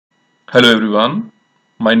Hello everyone,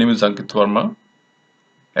 my name is Ankit Verma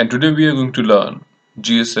and today we are going to learn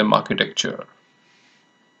GSM architecture.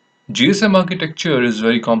 GSM architecture is a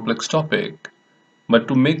very complex topic, but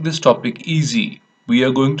to make this topic easy, we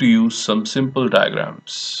are going to use some simple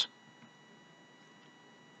diagrams.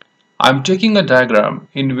 I am taking a diagram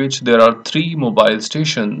in which there are three mobile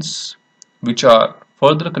stations which are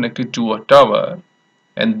further connected to a tower,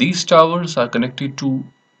 and these towers are connected to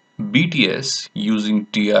BTS using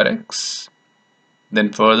TRX.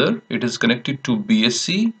 Then further, it is connected to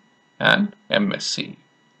BSC and MSC.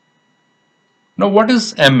 Now what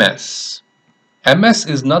is MS? MS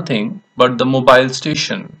is nothing but the mobile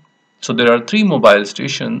station. So there are three mobile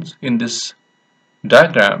stations in this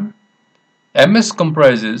diagram. MS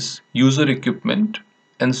comprises user equipment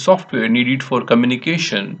and software needed for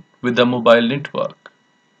communication with the mobile network.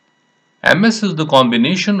 MS is the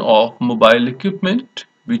combination of mobile equipment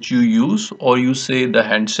which you use, or you say the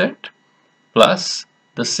handset, plus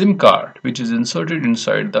the SIM card which is inserted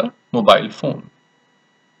inside the mobile phone.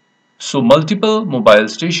 So multiple mobile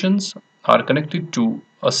stations are connected to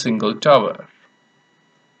a single tower.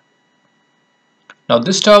 Now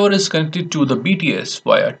this tower is connected to the BTS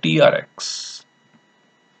via TRX.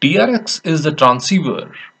 TRX is the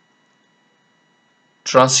transceiver.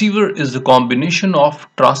 Transceiver is the combination of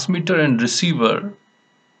transmitter and receiver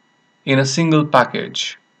in a single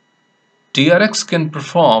package. TRX can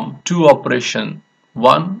perform two operations.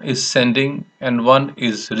 One is sending and one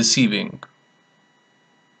is receiving.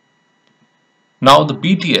 Now the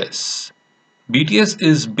BTS. BTS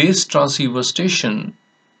is base transceiver station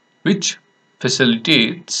which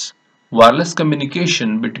facilitates wireless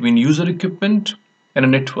communication between user equipment and a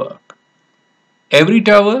network. Every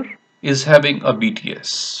tower is having a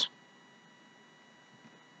BTS.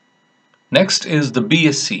 Next is the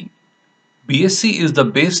BSC. BSC is the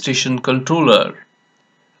base station controller.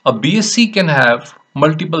 A BSC can have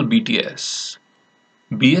multiple BTS.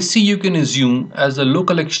 BSC you can assume as a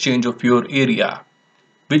local exchange of your area,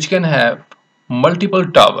 which can have multiple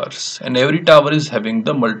towers, and every tower is having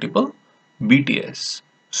the multiple BTS.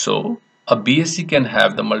 So a BSC can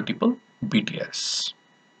have the multiple BTS.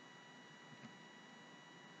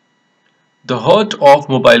 The heart of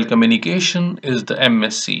mobile communication is the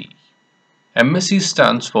MSC. MSC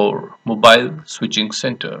stands for Mobile Switching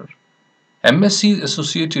Center. MSC is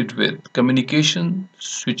associated with communication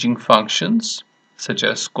switching functions such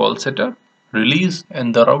as call setup, release,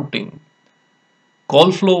 and the routing.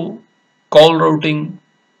 Call flow, call routing,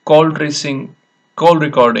 call tracing, call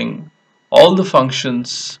recording, all the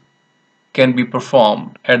functions can be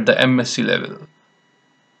performed at the MSC level.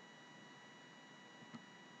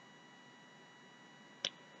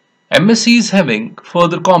 MSC is having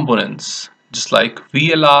further components just like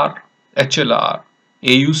VLR, HLR,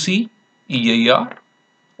 AuC, EIR,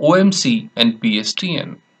 OMC, and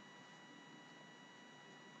PSTN.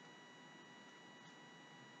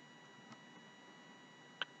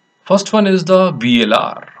 First one is the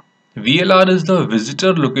VLR. VLR is the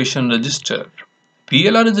Visitor Location Register.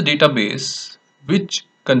 VLR is a database which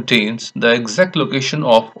contains the exact location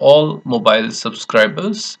of all mobile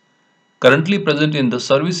subscribers currently present in the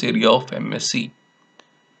service area of MSC.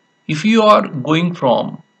 If you are going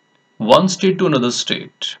from one state to another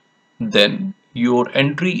state, then your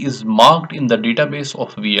entry is marked in the database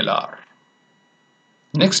of VLR.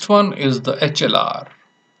 Next one is the HLR.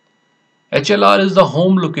 HLR is the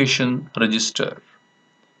Home Location Register.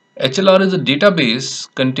 HLR is a database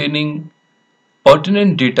containing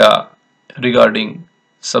pertinent data regarding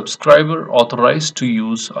subscriber authorized to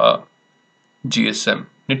use a GSM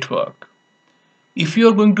network. If you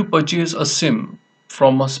are going to purchase a SIM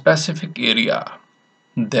from a specific area,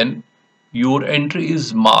 then your entry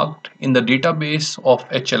is marked in the database of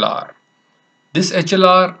HLR. This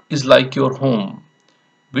HLR is like your home,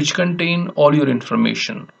 which contain all your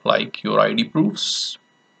information like your ID proofs,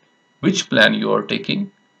 which plan you are taking,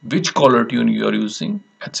 which caller tune you are using,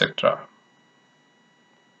 etc.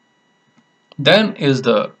 Then is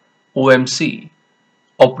the OMC,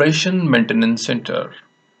 Operation Maintenance Center.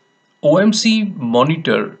 OMC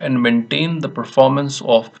monitor and maintain the performance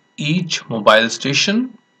of each mobile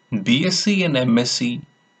station, BSC and MSC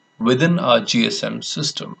within a GSM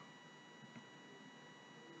system.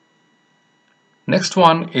 Next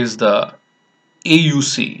one is the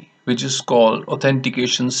AuC, which is called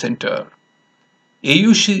Authentication Center.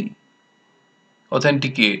 AuC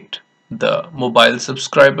authenticate the mobile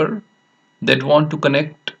subscriber that want to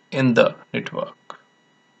connect in the network.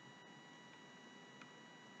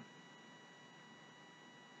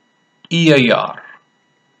 EIR,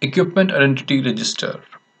 Equipment Identity Register.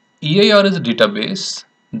 EIR is a database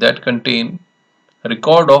that contain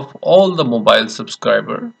record of all the mobile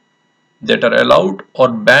subscribers that are allowed or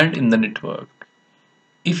banned in the network.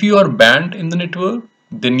 If you are banned in the network,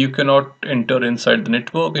 then you cannot enter inside the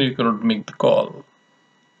network and you cannot make the call.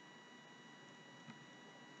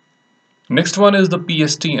 Next one is the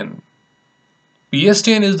PSTN.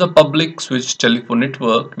 PSTN is the public switch telephone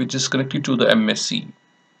network which is connected to the MSC.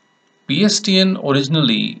 PSTN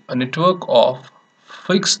originally a network of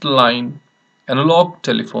fixed line analog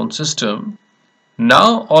telephone system,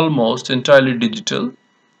 now almost entirely digital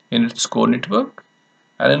in its core network,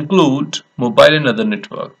 and include mobile and other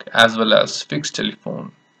network as well as fixed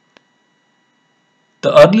telephone.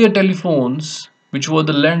 The earlier telephones, which were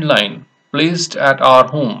the landline placed at our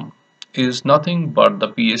home, is nothing but the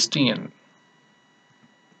PSTN.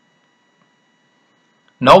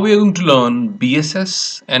 Now we are going to learn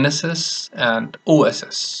BSS, NSS and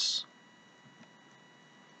OSS.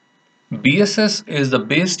 BSS is the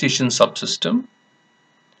base station subsystem.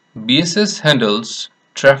 BSS handles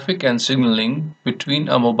traffic and signaling between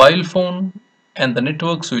a mobile phone and the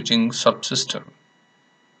network switching subsystem.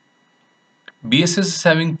 BSS is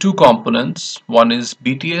having two components, one is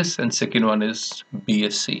BTS and second one is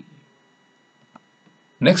BSC.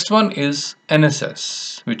 Next one is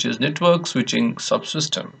NSS, which is network switching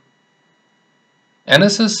subsystem.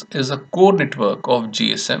 NSS is a core network of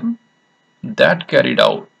GSM that carried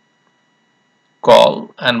out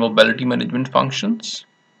call and mobility management functions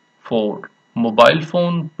for mobile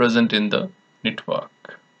phone present in the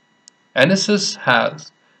network. NSS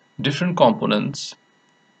has different components.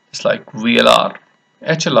 It's like VLR,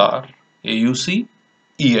 HLR, AuC,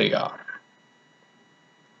 EIR.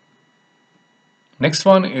 Next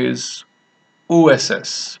one is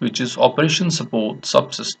OSS, which is Operation Support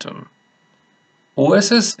Subsystem.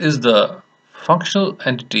 OSS is the functional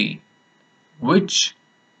entity which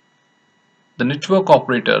the network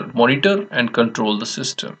operator monitor and control the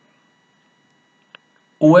system.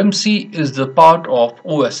 OMC is the part of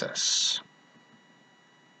OSS.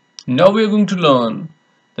 Now we are going to learn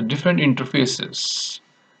the different interfaces.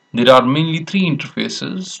 There are mainly three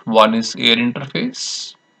interfaces. One is air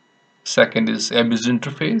interface, second is abyss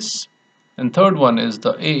interface, and third one is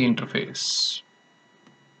the A interface.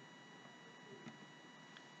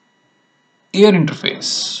 Air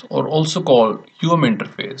interface, or also called UM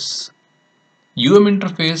interface. UM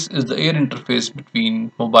interface is the air interface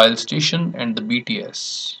between mobile station and the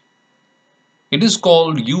BTS. It is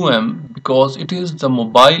called UM because it is the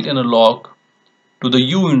mobile analog to the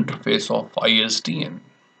U interface of ISDN.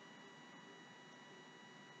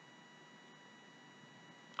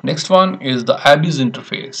 Next one is the abyss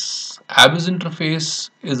interface. Abyss interface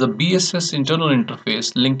is a BSS internal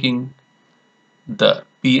interface linking the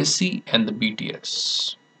BSC and the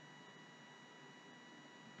BTS.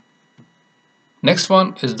 Next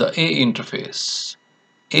one is the A interface.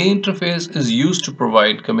 A interface is used to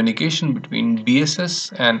provide communication between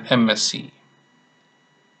BSS and MSC.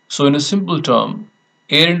 So in a simple term,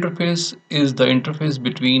 air interface is the interface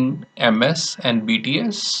between MS and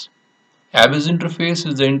BTS. Abyss interface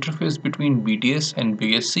is the interface between BTS and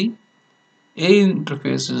BSC. A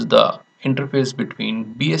interface is the interface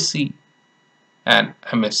between BSC and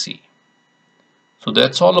MSC. So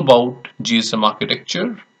that's all about GSM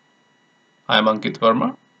architecture. I am Ankit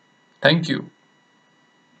Verma. Thank you.